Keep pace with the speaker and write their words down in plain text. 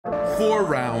4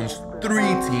 rounds, 3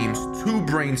 teams, 2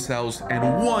 brain cells,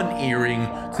 and 1 earring.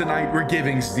 Tonight we're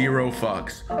giving 0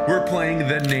 fucks. We're playing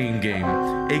the name game,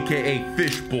 aka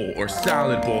fishbowl or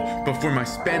salad bowl, but for my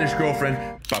Spanish girlfriend,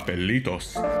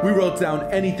 papelitos. We wrote down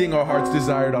anything our hearts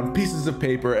desired on pieces of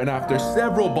paper, and after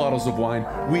several bottles of wine,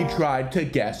 we tried to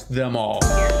guess them all.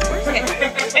 Okay,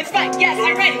 it's fine. Yes,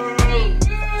 I'm ready.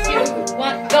 3, 2,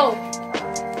 1, go.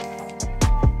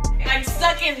 I'm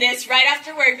stuck in this right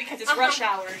after work because it's rush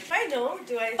hour. I know.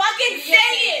 Do I? Fucking say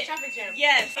it! Traffic jam.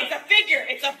 Yes, it's a figure.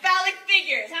 It's a phallic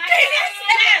figure.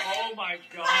 Oh my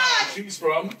god. She's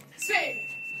from? Spain.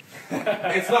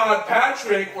 It's not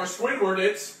Patrick or Squidward,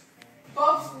 it's...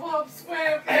 Bob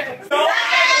SquarePants. No!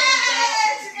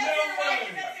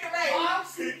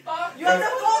 Bob. You have to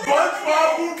hold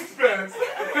it.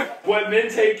 SpongeBob What men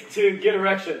take to get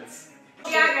erections.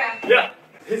 Viagra. Yeah.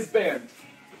 His band.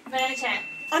 Banana Chant.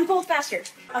 Unfold faster.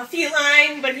 A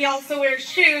feline, but he also wears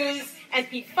shoes and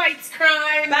he fights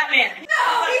crime. Batman.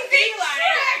 No, he's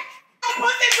feline.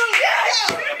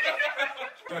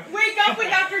 Wake up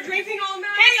after drinking all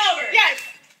night. Hangover. Yes.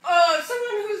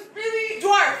 Someone who's really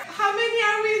Dwarf. How many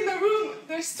are we in the room?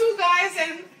 There's 2 guys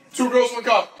and 2 girls, 1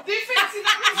 cup. difference in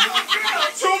the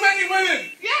girls. Too many women!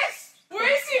 Yes.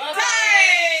 Where is he?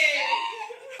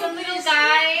 The little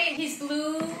guy, he's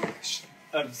blue.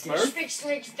 Smurf?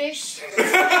 Fish.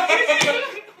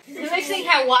 He's mixing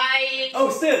Hawaii. Oh,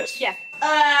 Stitch. Yeah.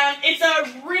 It's a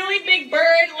really big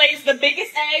bird, lays the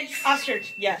biggest eggs.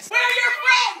 Ostrich. Yes. Where you're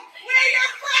from?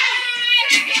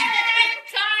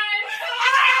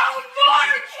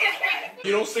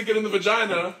 You don't stick it in the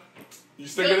vagina. You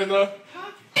stick it in the...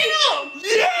 Ew!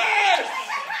 Yes!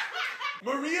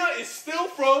 Maria is still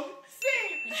from...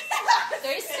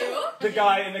 There's 2. The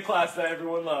guy in the class that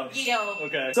everyone loves. Guido.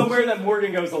 Okay. Somewhere that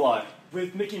Morgan goes a lot.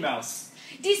 With Mickey Mouse.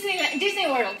 Disney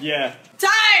World. Yeah.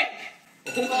 Time!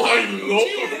 Oh my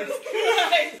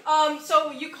lord!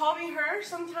 So you call me her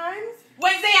sometimes?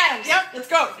 Wednesday Addams. Yep. Let's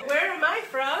go. Where am I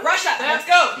from? Russia. Let's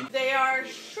go. They are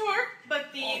short,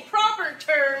 but the proper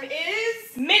term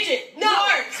is Midget. No.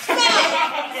 Dwarf.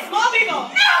 Small people.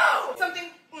 no.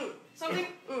 Something. Something.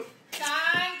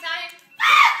 Time.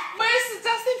 Where's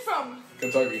Justin from?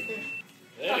 Kentucky.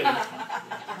 Hey.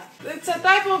 It's a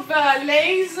type of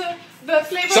Lay's. The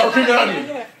flavor. Sour cream and onion.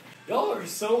 Yeah. Y'all are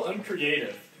so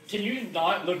uncreative. Can you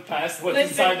not look past what's Listen,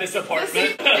 inside this apartment?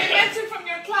 Listen, they answer from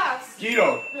your class.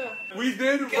 Guido. Yeah. We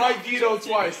did write Guido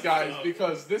twice, guys,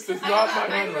 because this is not my I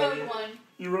handwriting. wrote 1.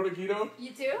 You wrote a Guido?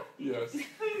 You too? Yes.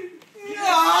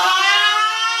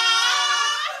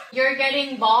 You're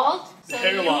getting bald. So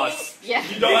Hair loss. Yeah.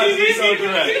 You don't have to be so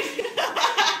direct.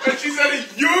 And she said,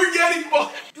 you're getting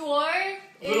bald. Dwarf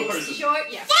Little is person. short.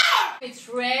 Yeah. It's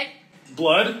red.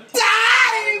 Blood?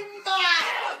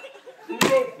 Who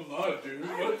wrote blood, dude?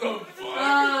 What the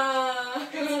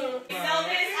fuck? We sell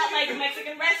this at like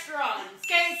Mexican restaurants.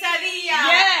 Quesadilla.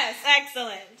 Yes.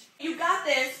 Excellent. You got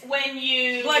this when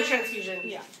you... Blood transfusion.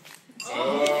 Yeah.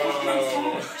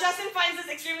 Oh. Justin finds this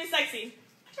extremely sexy.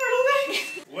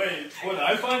 Wait, what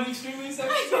I find extremely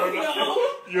sexy? No.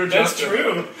 You're That's Justin.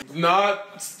 true.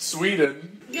 Not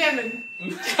Sweden. Yemen.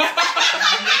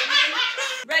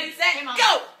 Ready, set, Come on.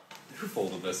 go! Who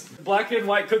folded this? Black and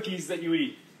white cookies that you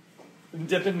eat. And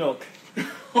dip in milk.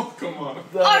 Oh, come on.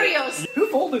 Oreos. Who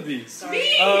folded these?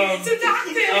 Me. It's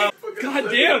adopted. God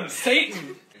damn,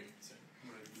 Satan.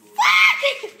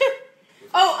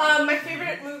 My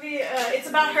favorite movie. It's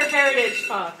about her heritage.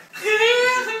 Fuck.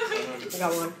 I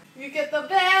got one. You get the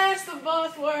best of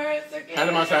both worlds. Okay.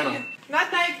 Hannah Montana.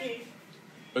 Not Nike.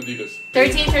 Adidas.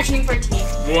 13, 13,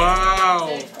 14.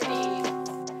 Wow. 13.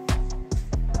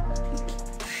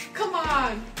 Come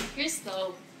on. You're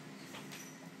slow.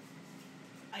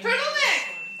 Turtleneck.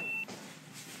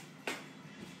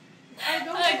 I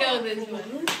go this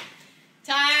one.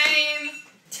 Time.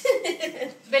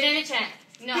 Banana Chant.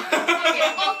 No.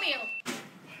 Okay, oatmeal.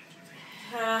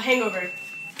 Hangover.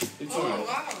 It's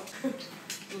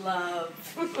Love.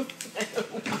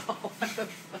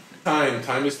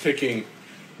 Time is ticking.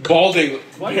 Balding.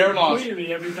 Why Hair are you loss. pointing at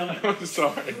me every time? I'm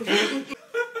sorry.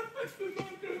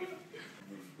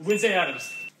 Wednesday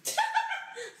Addams.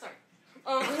 Sorry.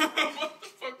 What the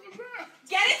fuck was that?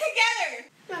 Get it together!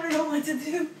 I don't know what to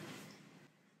do.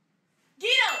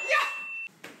 Guido! Yeah.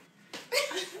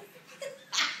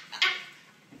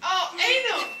 Oh,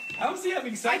 anal. How is he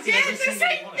having sex in Yeah, every it's the single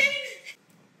same one? thing.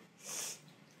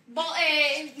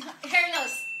 Hair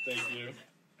loss. Thank you.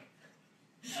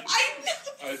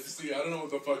 I see. I don't know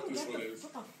what the fuck this one is.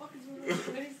 What the fuck is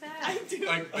what is that?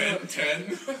 Like Ben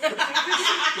 10.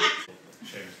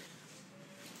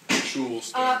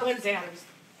 Jules. Wednesday Addams.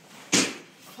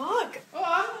 Fuck.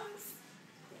 Oh,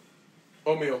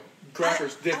 Oatmeal,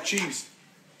 crackers, dip, cheese,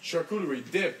 charcuterie,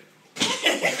 dip,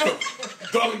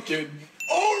 Dunkin',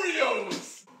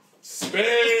 Oreos,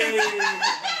 Spain.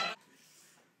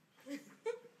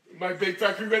 My big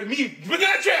factory red meat,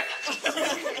 Banana Chant.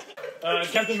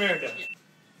 Captain America.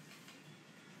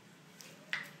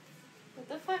 What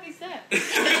the fuck is that?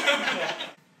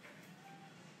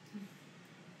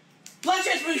 Blood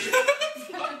transfusion.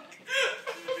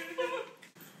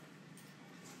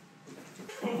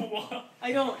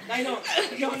 I don't.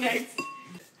 Go next.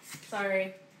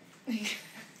 Sorry.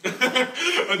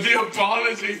 The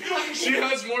apology. She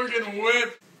has Morgan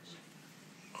whipped.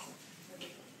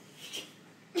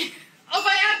 Oh,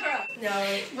 Viagra! No.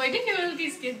 Why didn't you all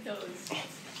these get those?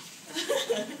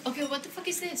 Okay, what the fuck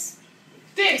is this?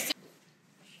 This.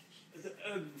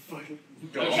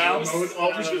 Mouse.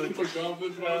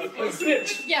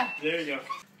 Stitch. Yeah. There you go.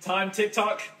 Time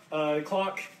TikTok,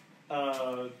 clock,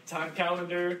 time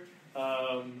calendar,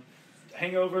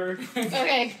 hangover.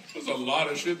 Okay. There's a lot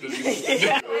of shit that you did.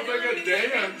 It was like a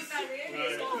dance.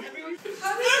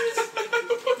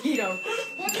 Keto.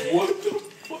 What the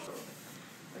fuck?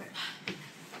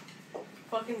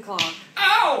 Fucking clock.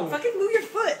 Ow! Fucking move your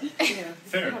foot. Yeah.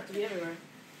 Fair. You have to be everywhere.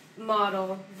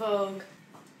 Model. Vogue.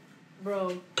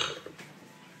 Bro.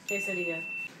 Quesadilla.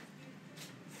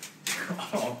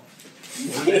 Oh.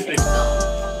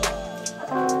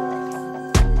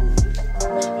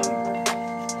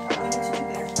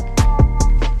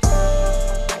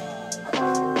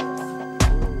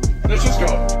 Let's just go.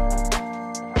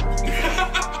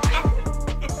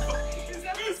 Is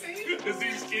that the same? Is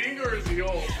he skiing or is he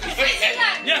old?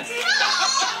 Yes!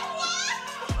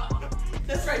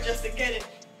 That's right, Justin. Get it.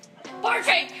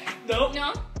 Portrait! Nope.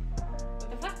 No?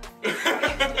 What the fuck?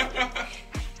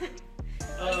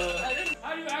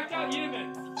 How do you act out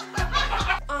Yemen?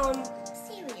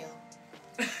 Cereal.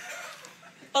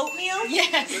 Oatmeal.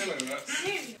 Yes.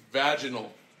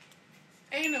 Vaginal.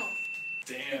 Anal.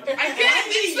 Damn. I can't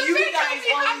believe you guys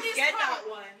have always this get part. that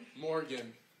one.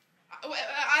 Morgan.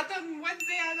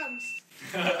 Wednesday Adams.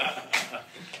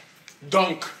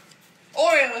 Dunk.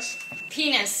 Oreos.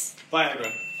 Penis.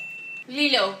 Viagra.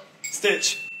 Lilo.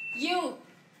 Stitch. You.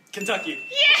 Kentucky.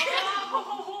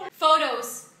 Yeah!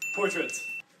 Photos. Portraits.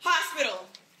 Hospital.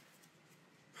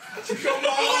 Come on.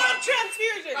 Blood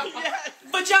transfusion. Yes.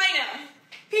 Vagina.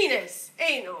 Penis.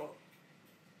 Anal.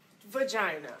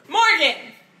 Vagina.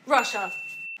 Morgan. Russia.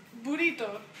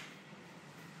 Burrito.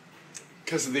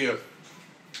 Quesadilla.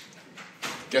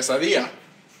 Quesadilla.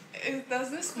 Does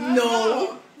this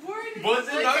No. Was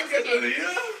it not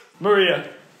quesadilla? Maria.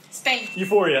 Spain.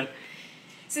 Euphoria.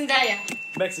 Zendaya.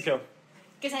 Mexico.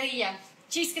 Quesadilla.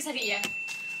 Cheese quesadilla.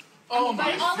 Oh my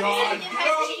But all god. quesadilla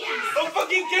has cheese. A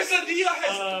fucking quesadilla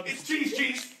has. It's cheese.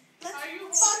 Are you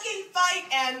fucking fight,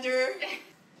 Andrew?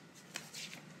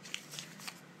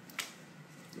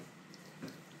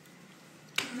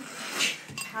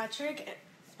 Patrick.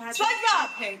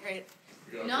 SpongeBob. Okay, great.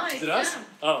 No, it's Is it us? them.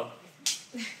 Oh.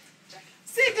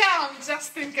 Sit down,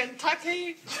 Justin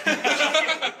Kentucky.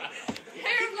 Hair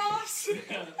loss.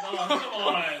 Oh, come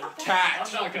on. Cat.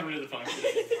 I'm not coming to the function.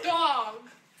 Dog.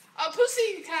 A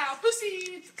pussy cat.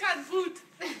 Pussy cat boot.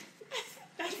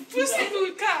 Pussy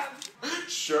boot cat.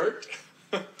 Shirt.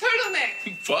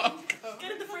 Turtleneck. Fuck.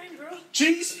 Get in the frame, girl.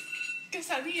 Cheese.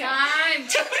 Quesadilla. Time.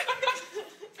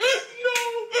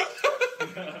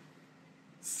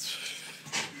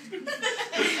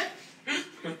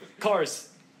 Cars.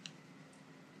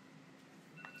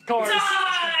 Cars.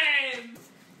 Time.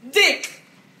 Dick.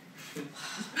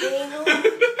 Anal. Why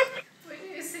do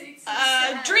you say it's so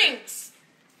sad? Drinks.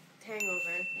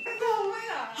 Hangover.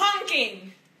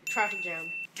 Honking. Traffic jam.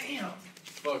 Damn.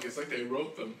 Fuck, it's like they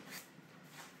wrote them.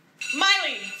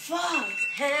 Miley. Fuck.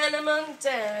 Hannah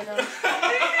Montana.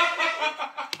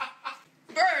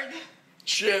 Bird.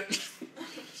 Shit.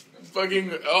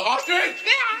 Fucking ostrich.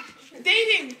 Yeah.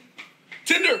 Dating.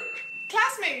 Tinder.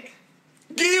 Classmate.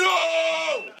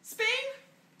 Guido. Spain.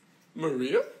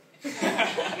 Maria.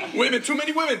 Women. Too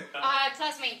many women.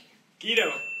 Classmate.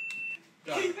 Guido.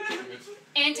 God damn it.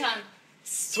 Anton.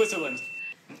 Switzerland.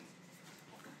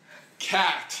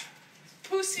 Cat.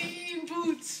 Pussy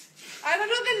boots. I don't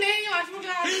know the name. I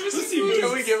forgot. Pussy Can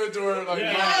boots. we give it to her like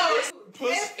Yeah. now? Oh,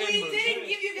 Puss if we in boots. didn't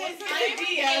give you guys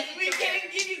ideas, we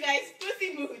can't give you guys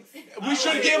pussy boots. We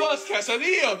should give us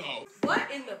quesadilla though.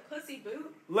 What in the pussy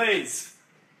boot? Lays.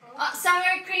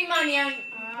 Sour cream onion,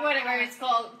 whatever it's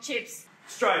called, chips.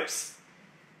 Stripes.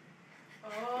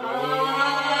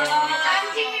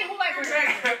 Anti whoever.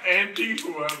 Anti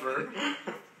whoever.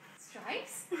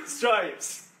 Stripes?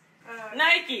 Stripes.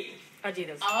 Nike.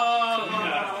 Adidas. Oh,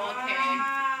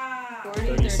 Yeah. okay.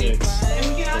 40, 36. 35. And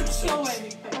we can add so many.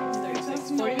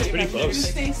 pretty close.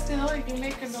 Stay still, you can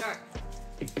make a noise.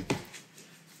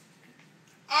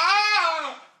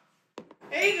 Ah!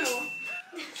 There you go.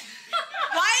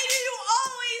 Why do you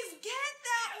always get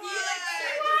that one?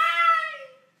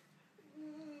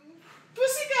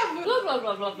 Pussycat. Blah blah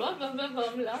blah blah blah blah blah blah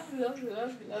blah blah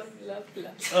blah blah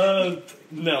blah.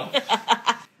 No.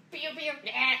 Pew pew.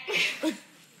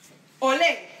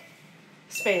 Ole.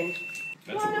 Spain.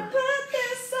 That's a Wanna word. put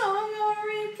this song on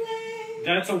replay.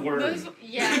 That's a word.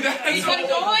 Yeah. It's That's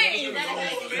annoying.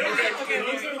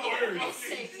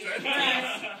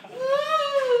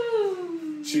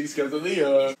 Woo! Cheeks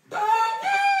quesadilla.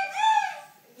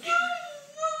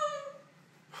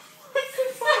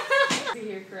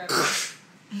 Here, crap.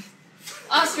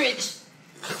 Ostrich.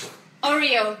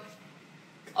 Oreo.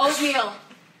 Oatmeal.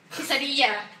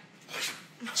 Quesadilla.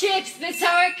 Chips. The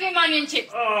sour cream onion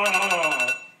chips. Oh.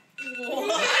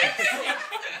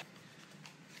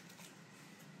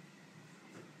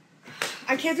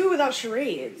 I can't do it without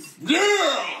charades.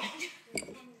 Yeah!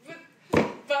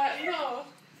 But no.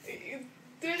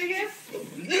 Do it again.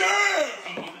 Yeah!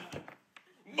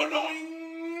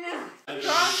 Boing!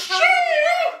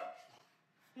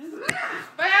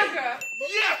 Viagra.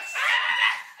 Yes!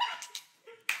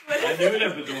 I knew it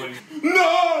at the doing. No!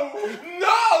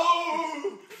 No!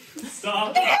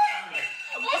 Stop.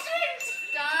 Ostrich.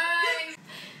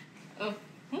 Die.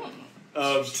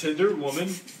 Tender woman.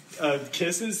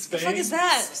 Kisses. Spank. What the fuck is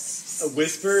that? A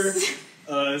whisper.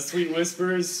 Sweet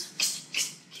whispers.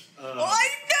 Oh, I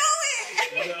know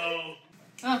it! No.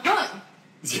 Uh-huh.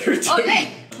 Your turn. Okay.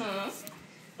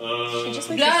 Just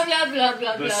like Blah blah blah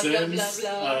blah The blah blah Sims.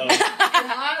 blah blah.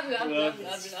 Blah blah blah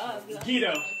blah blah.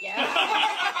 Guido. Yeah.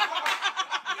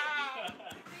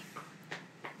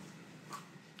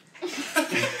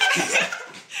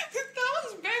 That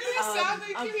was very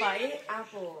sounding A cute. bite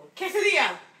apple. Quesadilla.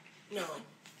 No.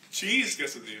 Cheese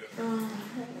quesadilla.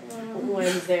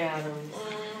 Wednesday Adams.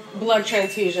 Blood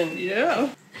transfusion. Yeah.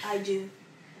 I do.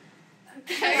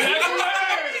 That's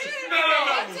words. No.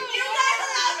 You guys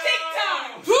allow TikTok!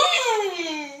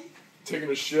 Taking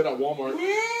a shit at Walmart.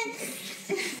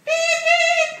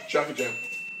 Traffic jam.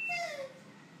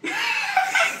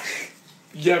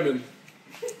 Yemen.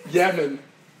 Yemen.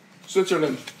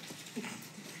 Switzerland.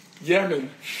 Yemen.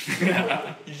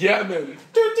 Yemen.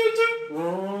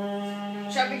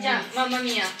 Traffic jam. Mamma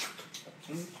mia.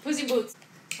 Pussy boots.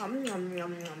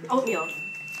 Oatmeal.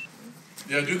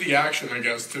 Yeah, do the action, I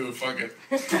guess, too. Fuck it.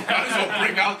 Might as well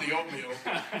bring out the oatmeal.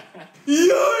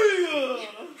 Yeah.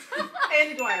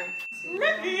 Andy Dwyer.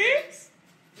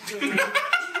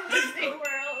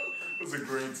 That's a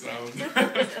great sound.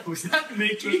 Was that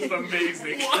Mickey? It's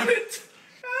amazing. What?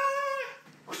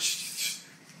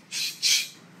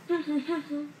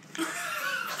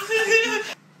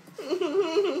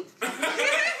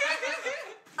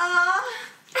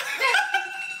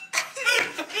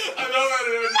 I know that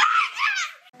it is.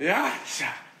 Yeah. Yes.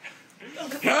 What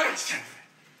the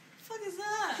fuck is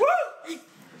that?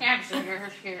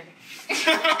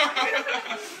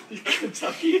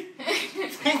 Kentucky? What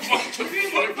the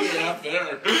fuck do you have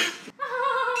there?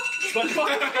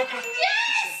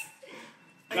 Yes!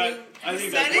 I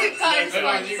think That that's is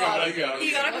kind of You got it, you got it.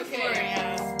 You got it Okay. before,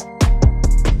 yeah.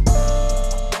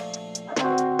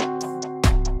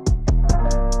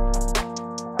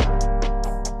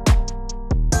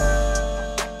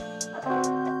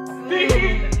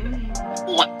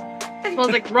 It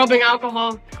smells like rubbing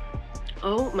alcohol.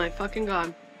 Oh my fucking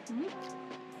god.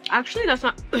 Actually, that's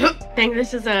not. Dang,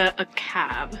 this is a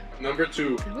cab. Number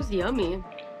 2. It was yummy.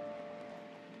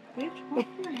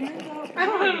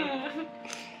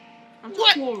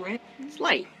 What? It's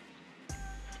light.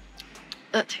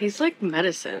 That tastes like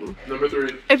medicine. Number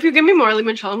 3. If you give me more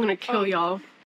limoncello, I'm gonna kill y'all.